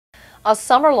A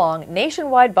summer-long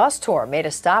nationwide bus tour made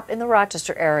a stop in the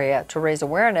Rochester area to raise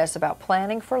awareness about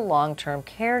planning for long-term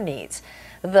care needs.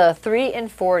 The 3 in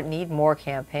 4 Need More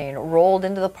campaign rolled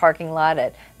into the parking lot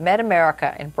at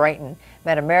MedAmerica in Brighton.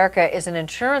 MedAmerica is an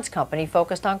insurance company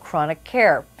focused on chronic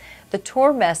care. The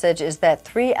tour message is that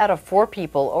 3 out of 4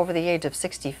 people over the age of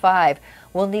 65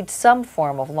 will need some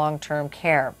form of long-term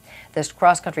care. This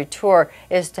cross-country tour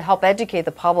is to help educate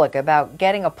the public about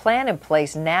getting a plan in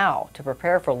place now to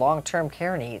prepare for long-term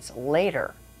care needs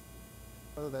later.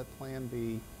 Whether that plan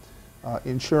be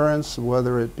insurance,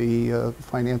 whether it be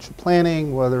financial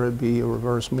planning, whether it be a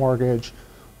reverse mortgage,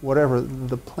 whatever,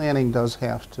 the planning does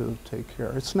have to take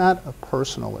care. It's not a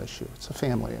personal issue, it's a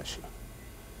family issue.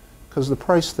 Because the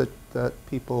price that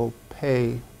people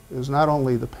pay is not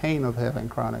only the pain of having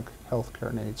chronic health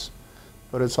care needs,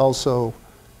 but it's also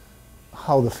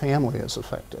how the family is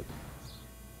affected.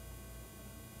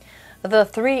 The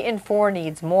 3 in 4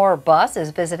 Needs More bus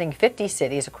is visiting 50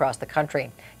 cities across the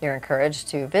country. You're encouraged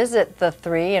to visit the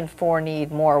 3 in 4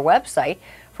 Need More website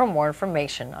for more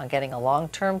information on getting a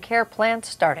long-term care plan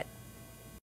started.